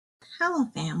Hello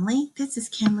family, this is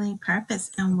Kimberly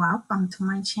Purpose and welcome to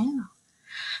my channel.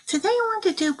 Today I want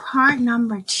to do part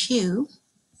number 2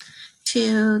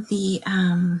 to the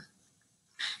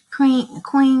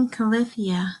Queen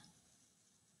Califia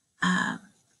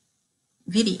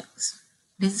videos.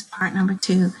 This is part number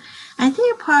 2. I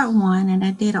did part 1 and I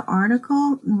did an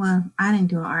article. Well, I didn't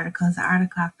do an article. It's an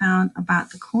article I found about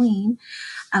the Queen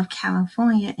of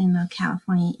California and the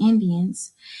California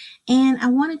Indians. And I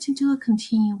wanted to do a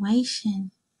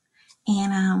continuation.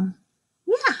 And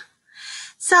yeah.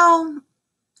 So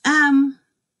I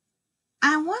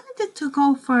wanted to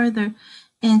go further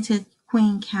into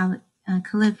Queen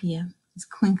Califia. It's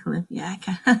Queen Califia.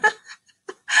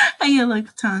 I get a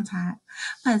little tongue-tied,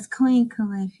 but it's Queen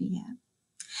Califia.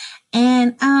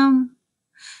 And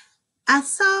I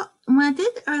saw when I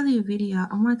did the earlier video,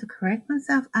 I wanted to correct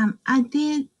myself. I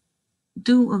did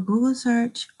do a Google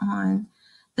search on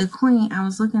the Queen. I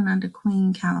was looking under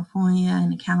Queen California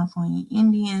and the California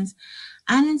Indians.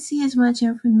 I didn't see as much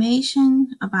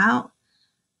information about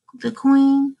the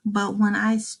Queen, but when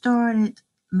I started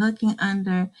looking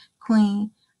under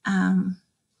Queen, Queen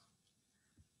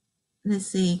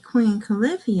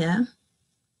Califia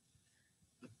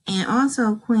and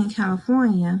also Queen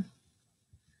California,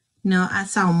 I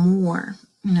saw more.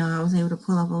 I was able to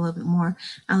pull up a little bit more.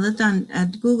 I looked on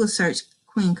Google search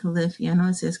Queen Califia. I know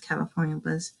it says California,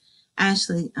 but it's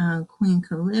actually Queen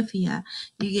Califia.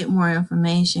 You get more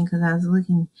information because I was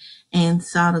looking and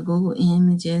saw the Google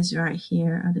images right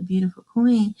here of the beautiful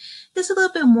Queen. It's a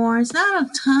little bit more. It's not a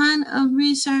ton of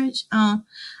research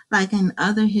like in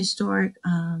other historic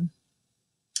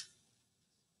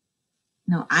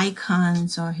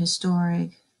icons or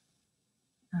historic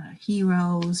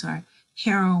heroes or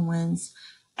heroines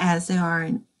as there are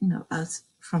us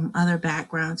from other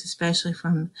backgrounds, especially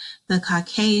from the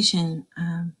Caucasian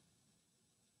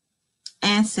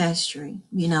ancestry.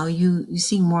 You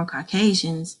see more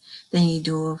Caucasians than you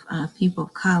do of people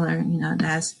of color.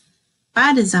 That's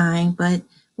by design. But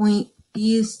when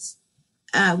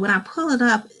I pull it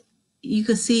up, you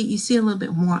see a little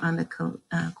bit more on the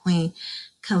Queen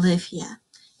Califia,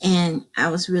 and I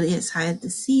was really excited to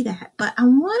see that. But I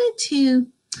wanted to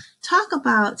talk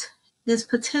about this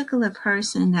particular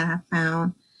person that I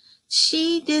found.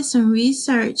 She did some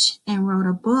research and wrote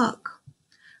a book.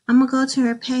 I'm gonna go to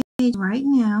her page right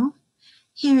now.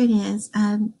 Here it is.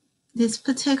 This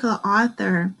particular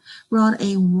author wrote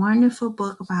a wonderful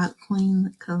book about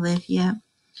Queen Califia,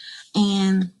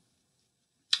 and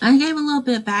I gave a little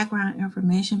bit of background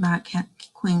information about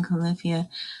Queen Califia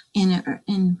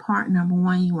in part number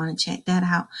 1. You want to check that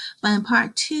out. But in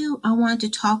part 2, I wanted to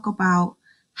talk about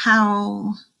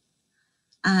how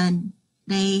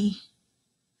they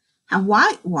have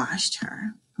whitewashed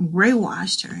her,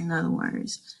 gray-washed her, in other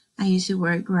words. I use the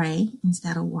word gray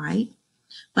instead of white.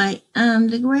 But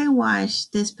the gray wash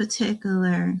this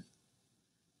particular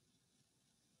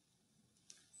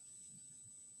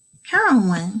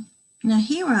heroine,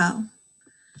 hero,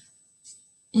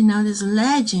 this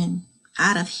legend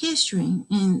out of history,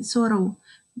 and sort of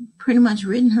pretty much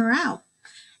written her out.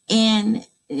 And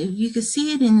you can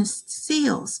see it in the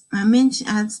seals.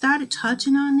 I started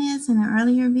touching on this in an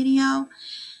earlier video,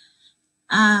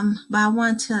 but I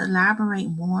want to elaborate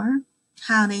more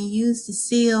how they use the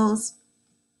seals.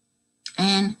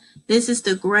 And this is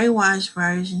the gray wash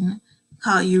version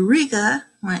called Eureka,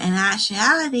 when in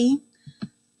actuality,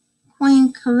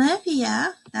 Queen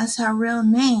Califia, that's her real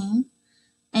name,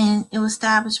 and it was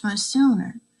established much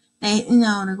sooner.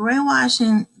 The gray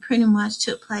washing pretty much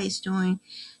took place during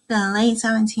the late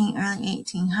 1700s, early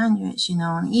 1800s.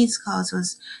 On the East Coast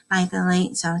was like the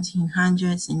late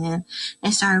 1700s, and then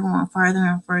they started going further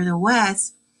and further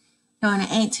west. During the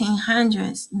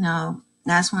 1800s,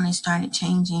 that's when they started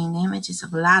changing the images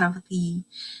of a lot of the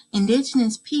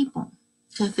indigenous people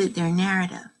to fit their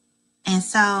narrative. And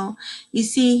so you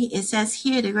see, it says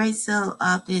here, the Great Seal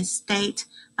of the state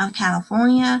of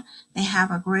California, they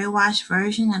have a gray wash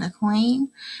version of the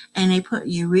Queen, and they put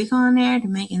Eureka on there to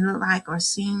make it look like or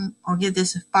seem or give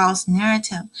this a false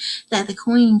narrative that the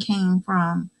Queen came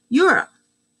from Europe.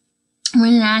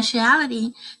 When in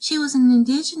actuality, she was an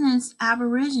indigenous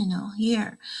Aboriginal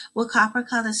here with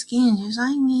copper-colored skin, just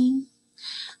like me,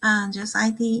 just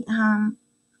like the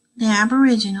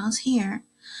Aboriginals here.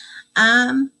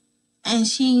 And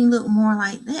she looked more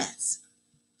like this.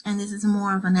 And this is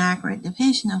more of an accurate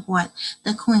depiction of what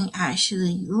the Queen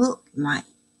actually looked like.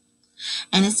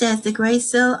 And it says the Great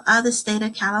Seal of the state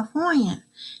of California,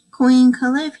 Queen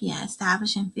Califia,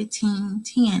 established in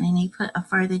 1510, and they put a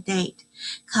further date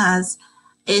because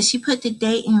she put the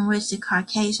date in which the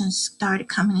Caucasians started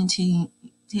coming into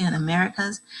the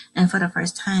Americas, and for the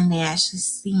first time they actually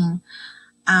seen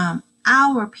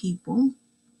our people,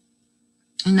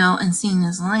 and seen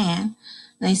this land.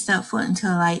 They stepped foot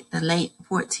until like the late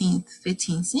 14th,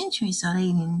 15th century, so they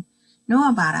didn't know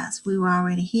about us. We were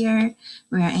already here.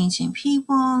 We are ancient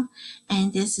people,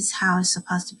 and this is how it's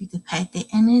supposed to be depicted.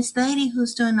 And this lady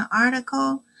who's doing the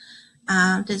article,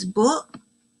 this book,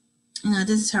 this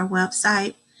is her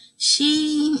website.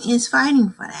 She is fighting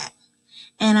for that.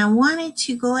 And I wanted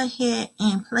to go ahead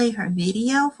and play her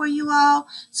video for you all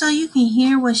so you can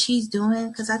hear what she's doing,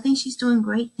 because I think she's doing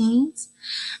great things.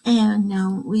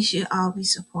 And we should all be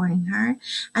supporting her.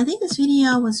 I think this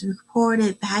video was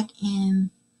recorded back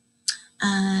in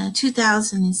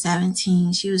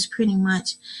 2017. She was pretty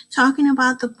much talking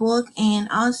about the book and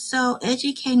also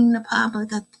educating the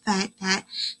public of the fact that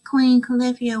Queen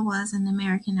Califia was an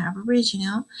American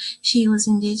Aboriginal. She was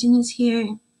indigenous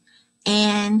here,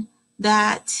 and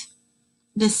that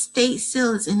the state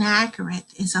seal is inaccurate.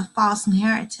 It's a false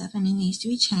narrative, and it needs to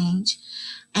be changed.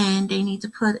 And they need to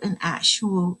put an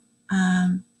actual,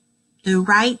 the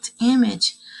right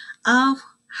image of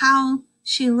how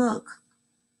she looked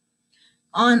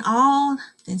on all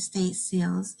the state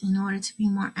seals in order to be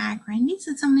more accurate. And these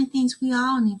are some of the things we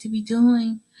all need to be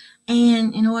doing,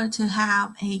 and in order to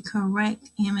have a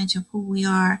correct image of who we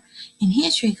are in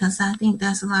history, because I think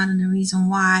that's a lot of the reason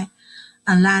why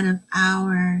a lot of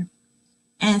our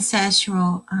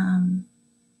ancestral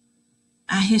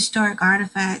historic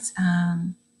artifacts,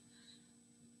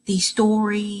 the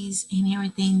stories and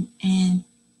everything, and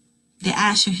the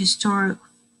actual historic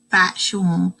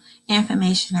factual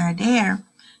information are there,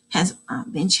 has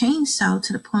been changed so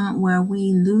to the point where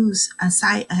we lose a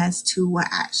sight as to what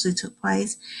actually took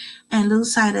place, and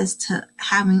lose sight as to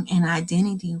having an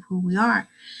identity of who we are.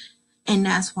 And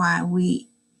that's why we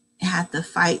have to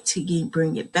fight to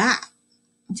bring it back,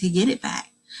 to get it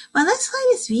back. But let's play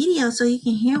this video so you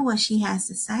can hear what she has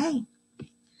to say.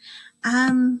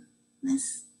 I'm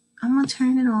gonna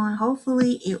turn it on.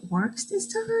 Hopefully it works this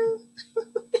time.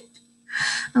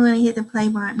 I'm gonna hit the play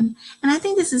button. And I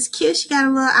think this is cute. She got a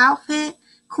little outfit.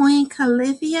 Queen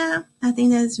Califia. I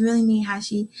think that's really neat how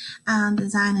she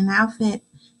designed an outfit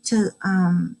for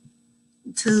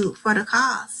the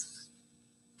cause.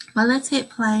 But let's hit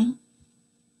play.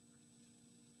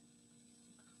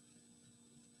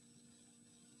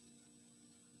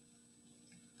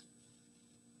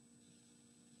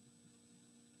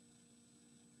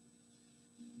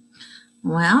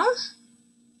 Well,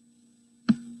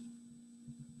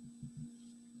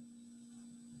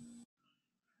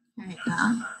 there you go.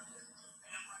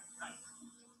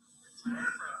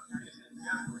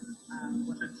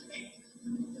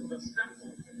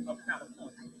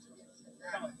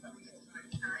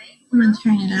 I'm going to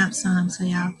turn it up some so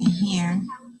y'all can hear.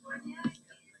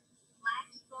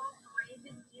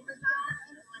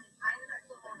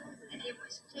 And it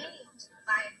was changed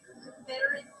by a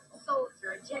Confederate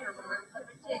soldier, general of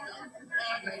Virginia.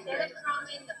 And instead of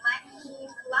calling the Black King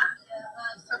Califia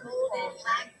of some old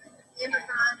Black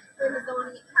Amazon,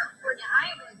 Amazonian California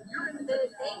islands, they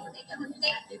take a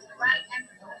mistake right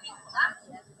after Queen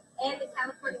Califia. And the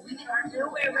California women are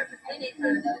nowhere represented in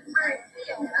the current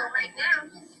field. So right now,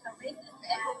 it's a racist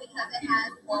symbol because it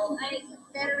has a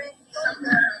Confederate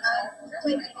soldier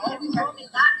with Roman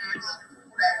doctors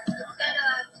instead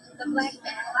of the Black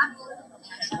Califia.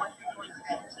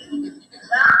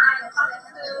 Well, I talked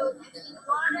to Christine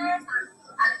Waters. I'm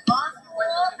at law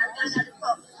school. I've done that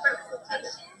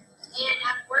representation, and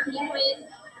I'm working with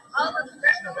all of the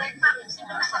professional Black politicians.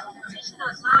 I have a petition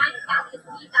online,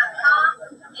 Caliisme.com,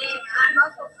 and I'm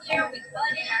also here with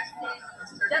Buddy.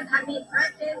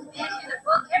 Practice, and the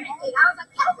book, everything. I was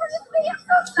like, California, I'm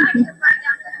so excited to find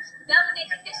out that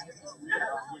validated history.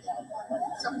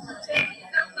 So thank you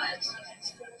so much.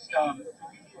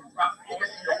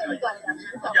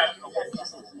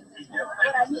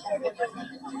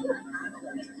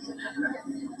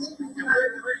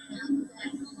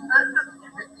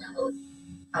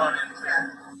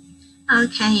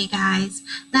 Okay, you guys.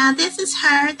 Now, this is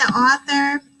her, the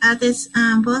author of this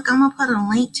book. I'm going to put a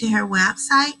link to her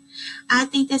website. I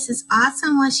think this is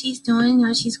awesome what she's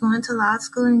doing. She's going to law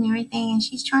school and everything, and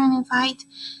she's trying to fight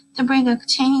to bring a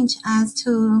change as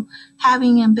to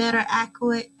having a better,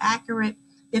 accurate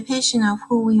depiction of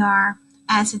who we are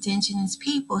as indigenous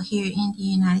people here in the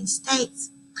United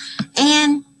States.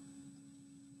 And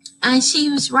she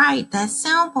was right. That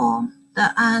symbol,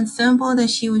 the symbol that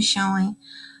she was showing,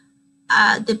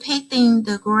 depicting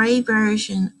the gray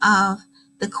version of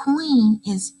the queen,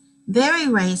 is very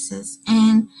racist.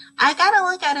 And I got to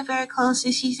look at it very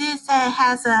closely. She did say it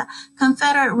has a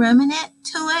Confederate remnant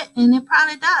to it, and it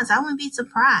probably does. I wouldn't be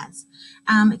surprised.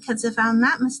 Because if I'm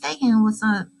not mistaken, it was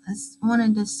one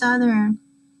of the Southern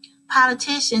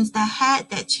politicians that had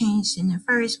that changed in the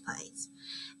first place.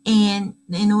 And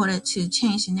in order to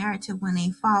change the narrative, when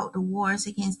they fought the wars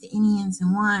against the Indians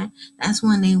and won, that's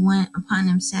when they went upon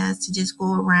themselves to just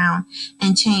go around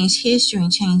and change history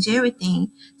and change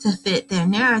everything to fit their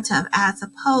narrative, as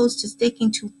opposed to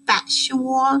sticking to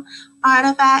factual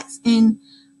artifacts and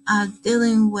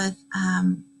dealing with,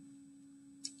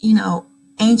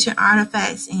 ancient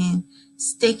artifacts and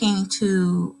sticking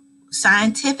to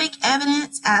scientific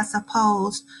evidence as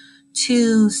opposed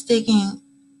to sticking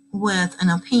with an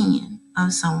opinion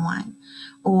of someone,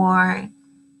 or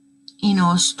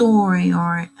a story,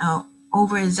 or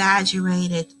over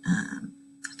exaggerated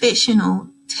fictional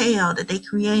tale that they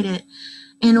created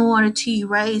in order to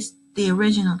erase the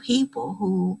original people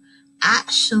who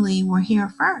actually were here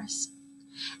first.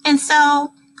 And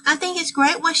so I think it's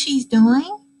great what she's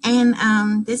doing. And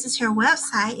this is her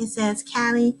website. It says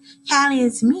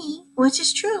Caliisme, which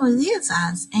is true. It is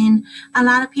us. And a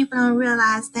lot of people don't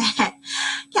realize that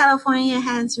California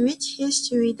has rich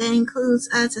history that includes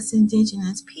us as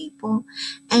indigenous people.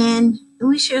 And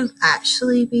we should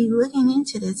actually be looking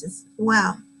into this as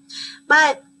well.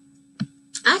 But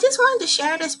I just wanted to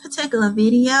share this particular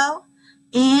video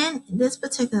and this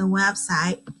particular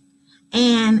website.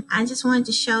 And I just wanted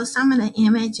to show some of the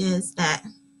images that,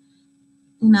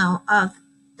 of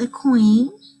the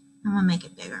Queen. I'm going to make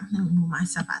it bigger. Let me move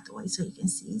myself out the way so you can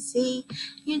see. See,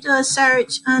 you do a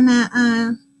search on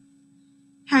her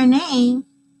name.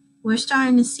 We're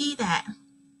starting to see that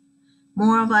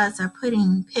more of us are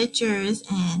putting pictures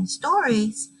and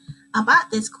stories about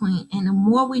this Queen. And the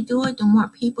more we do it, the more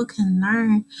people can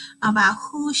learn about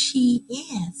who she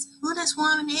is, who this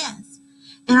woman is,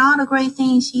 and all the great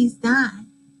things she's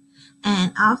done,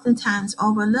 and oftentimes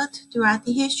overlooked throughout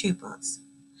the history books.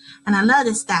 And I love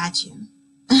this statue.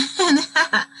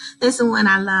 This is one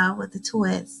I love with the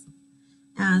twist.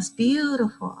 It's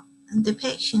beautiful. A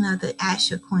depiction of the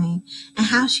actual Queen and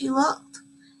how she looked.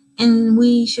 And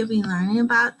we should be learning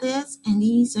about this. And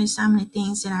these are some of the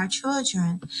things that our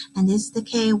children, and this is the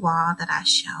cave wall that I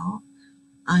showed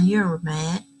on your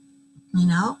bed,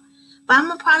 But I'm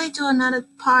going to probably do another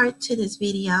part to this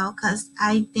video because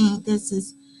I think this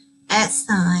is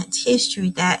excellent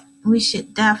history that we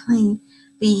should definitely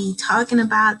be talking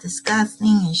about,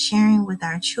 discussing, and sharing with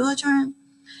our children,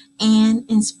 and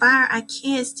inspire our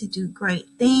kids to do great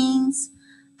things.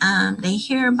 They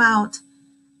hear about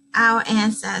our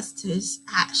ancestors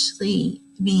actually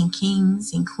being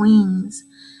kings and queens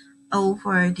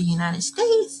over the United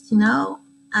States,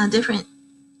 different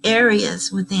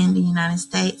areas within the United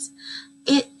States.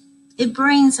 It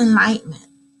brings enlightenment,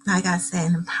 like I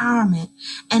said, and empowerment.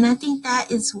 And I think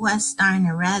that is what's starting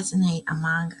to resonate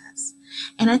among us.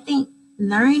 And I think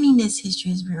learning this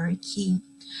history is very key.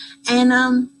 And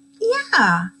I'm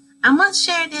going to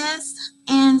share this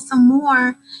and some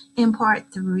more in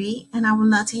part 3. And I would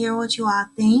love to hear what you all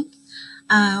think.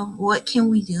 What can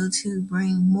we do to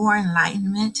bring more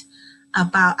enlightenment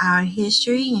about our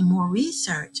history and more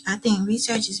research? I think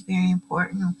research is very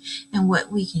important in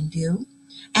what we can do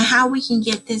and how we can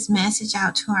get this message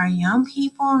out to our young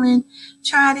people and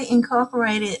try to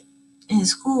incorporate it in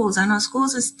schools. I know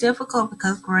schools is difficult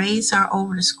because grades are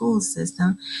over the school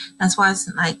system. That's why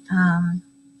it's like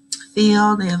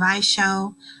Phil, the advice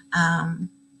show,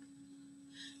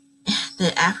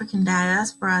 the African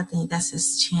diaspora, I think that's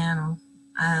his channel.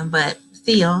 But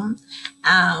Phil,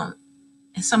 and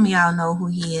some of y'all know who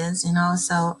he is, and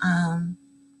also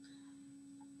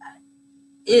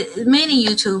many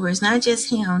YouTubers, not just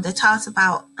him, that talks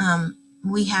about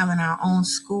we having our own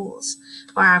schools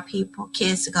for our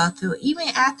kids to go through, even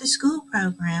after school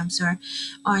programs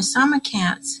or summer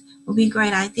camps would be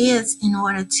great ideas in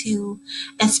order to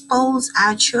expose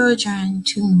our children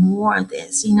to more of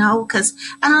this, because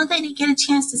I don't think they get a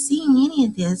chance to see any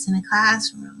of this in the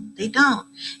classroom. They don't.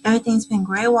 Everything's been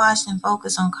brainwashed and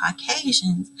focused on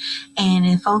Caucasians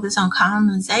and focused on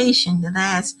colonization the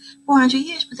last 400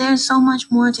 years, but there's so much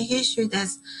more to history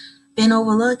that's been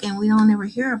overlooked and we don't ever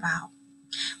hear about.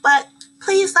 But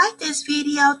please like this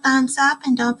video, thumbs up,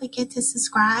 and don't forget to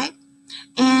subscribe.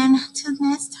 And till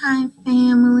next time,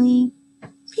 family,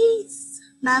 peace,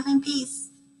 love, and peace.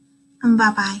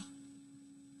 Bye-bye.